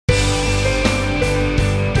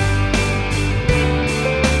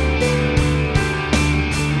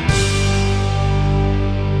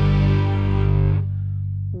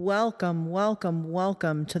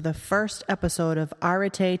welcome to the first episode of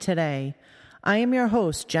Arete Today. I am your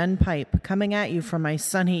host, Jen Pipe, coming at you from my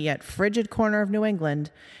sunny yet frigid corner of New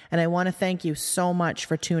England, and I want to thank you so much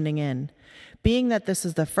for tuning in. Being that this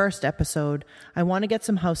is the first episode, I want to get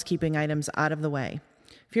some housekeeping items out of the way.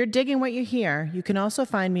 If you're digging what you hear, you can also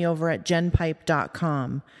find me over at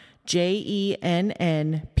jenpipe.com,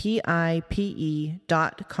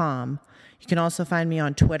 JENNPIPE.com. You can also find me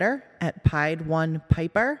on Twitter at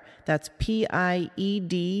Pied1Piper. That's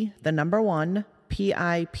PIED, the number 1,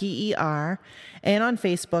 PIPER, and on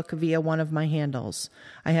Facebook via one of my handles.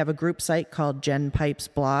 I have a group site called Jen Pipe's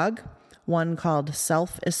blog, one called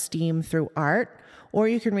Self-Esteem Through Art, or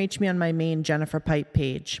you can reach me on my main Jennifer Pipe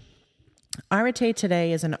page. Arete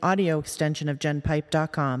Today is an audio extension of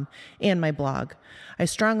jenpipe.com and my blog. I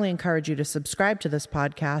strongly encourage you to subscribe to this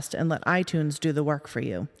podcast and let iTunes do the work for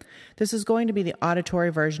you. This is going to be the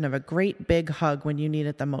auditory version of a great big hug when you need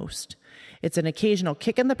it the most. It's an occasional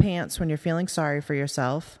kick in the pants when you're feeling sorry for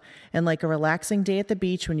yourself, and like a relaxing day at the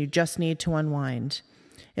beach when you just need to unwind.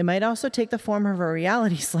 It might also take the form of a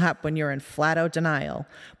reality slap when you're in flat-out denial,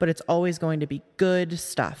 but it's always going to be good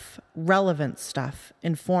stuff, relevant stuff,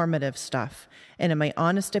 informative stuff, and in my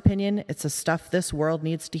honest opinion, it's the stuff this world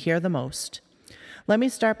needs to hear the most. Let me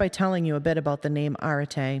start by telling you a bit about the name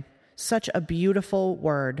Arete. Such a beautiful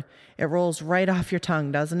word. It rolls right off your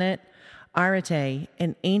tongue, doesn't it? Arete,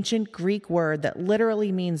 an ancient Greek word that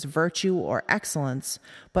literally means virtue or excellence,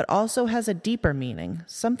 but also has a deeper meaning,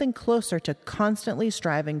 something closer to constantly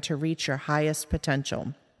striving to reach your highest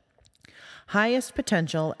potential. Highest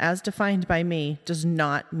potential, as defined by me, does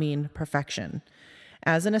not mean perfection.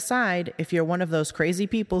 As an aside, if you're one of those crazy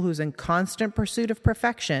people who's in constant pursuit of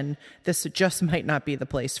perfection, this just might not be the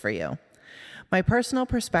place for you. My personal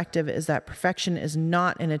perspective is that perfection is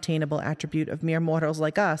not an attainable attribute of mere mortals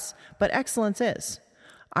like us, but excellence is.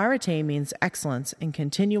 Arete means excellence and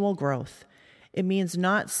continual growth. It means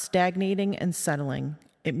not stagnating and settling.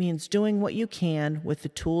 It means doing what you can with the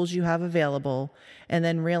tools you have available and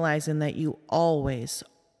then realizing that you always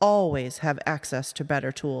have access to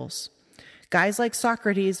better tools. Guys like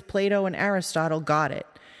Socrates, Plato, and Aristotle got it.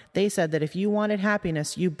 They said that if you wanted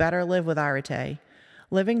happiness, you better live with Arete.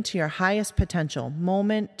 Living to your highest potential,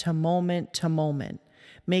 moment to moment to moment,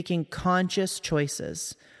 making conscious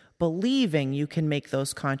choices, believing you can make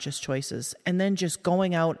those conscious choices, and then just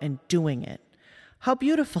going out and doing it. How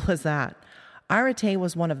beautiful is that? Arete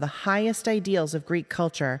was one of the highest ideals of Greek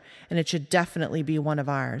culture, and it should definitely be one of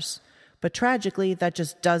ours. But tragically, that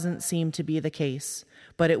just doesn't seem to be the case.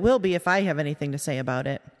 But it will be if I have anything to say about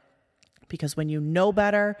it. Because when you know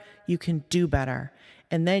better, you can do better.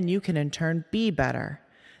 And then you can in turn be better.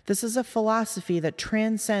 This is a philosophy that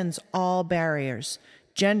transcends all barriers,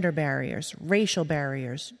 gender barriers, racial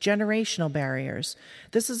barriers, generational barriers.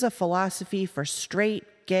 This is a philosophy for straight,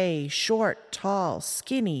 gay, short, tall,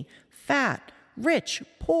 skinny, fat, rich,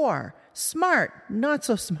 poor, smart, not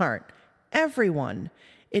so smart, everyone.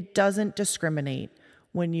 It doesn't discriminate.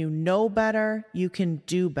 When you know better, you can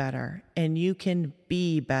do better, and you can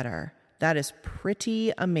be better. That is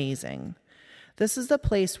pretty amazing. This is the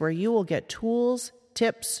place where you will get tools,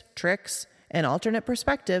 tips, tricks, and alternate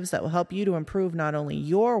perspectives that will help you to improve not only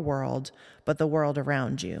your world, but the world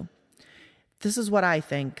around you. This is what I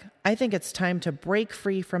think. I think it's time to break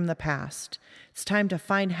free from the past. It's time to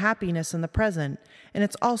find happiness in the present, and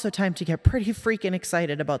it's also time to get pretty freaking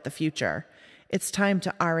excited about the future. It's time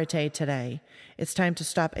to Arete today. It's time to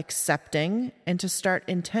stop accepting and to start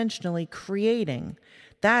intentionally creating.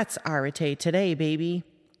 That's Arete today, baby.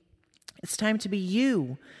 It's time to be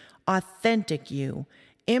you, authentic you,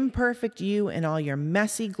 imperfect you in all your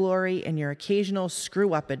messy glory and your occasional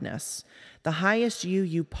screw-uppedness, the highest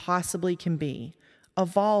you possibly can be,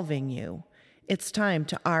 evolving you. It's time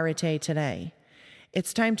to Arete today.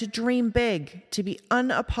 It's time to dream big, to be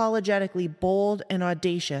unapologetically bold and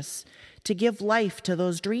audacious, to give life to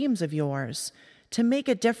those dreams of yours, to make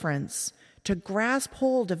a difference, to grasp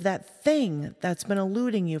hold of that thing that's been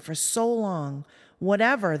eluding you for so long,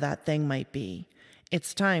 whatever that thing might be.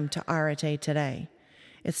 It's time to Arete today.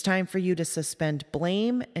 It's time for you to suspend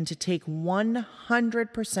blame and to take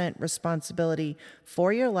 100% responsibility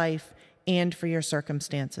for your life and for your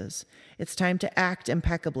circumstances. It's time to act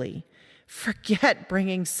impeccably. Forget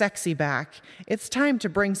bringing sexy back. It's time to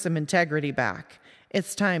bring some integrity back.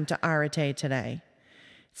 It's time to Arete today.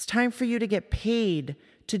 It's time for you to get paid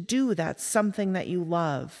to do that something that you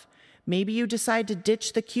love. Maybe you decide to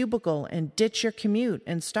ditch the cubicle and ditch your commute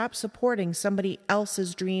and stop supporting somebody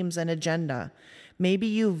else's dreams and agenda. Maybe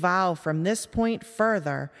you vow from this point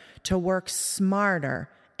further to work smarter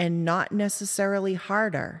and not necessarily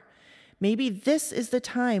harder. Maybe this is the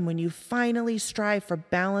time when you finally strive for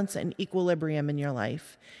balance and equilibrium in your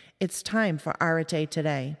life. It's time for Arete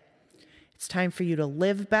today. It's time for you to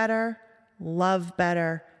live better, love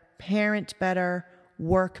better, parent better,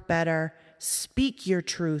 work better, speak your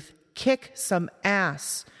truth, kick some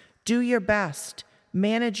ass, do your best,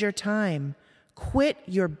 manage your time, quit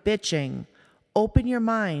your bitching, open your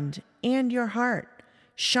mind and your heart,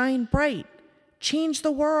 shine bright, change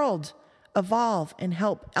the world, evolve, and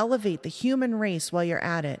help elevate the human race while you're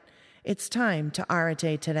at it. It's time to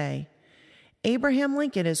Arete today. Abraham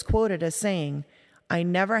Lincoln is quoted as saying, "I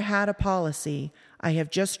never had a policy. I have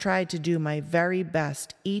just tried to do my very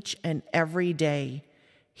best each and every day."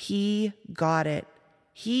 He got it.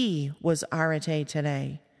 He was Arete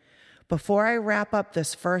today. Before I wrap up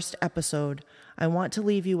this first episode, I want to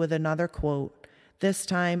leave you with another quote. This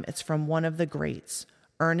time it's from one of the greats,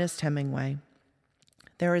 Ernest Hemingway.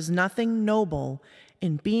 "There is nothing noble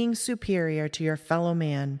in being superior to your fellow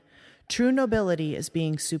man. True nobility is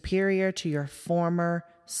being superior to your former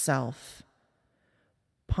self."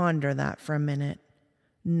 Ponder that for a minute.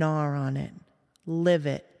 Gnaw on it. Live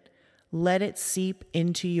it. Let it seep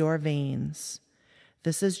into your veins.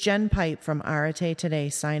 This is Jen Pipe from Arete Today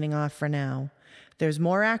signing off for now. There's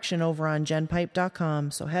more action over on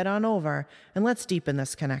jenpipe.com, so head on over and let's deepen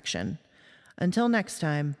this connection. Until next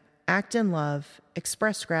time, act in love,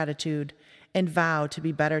 express gratitude, and vow to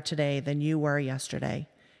be better today than you were yesterday.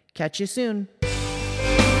 Catch you soon.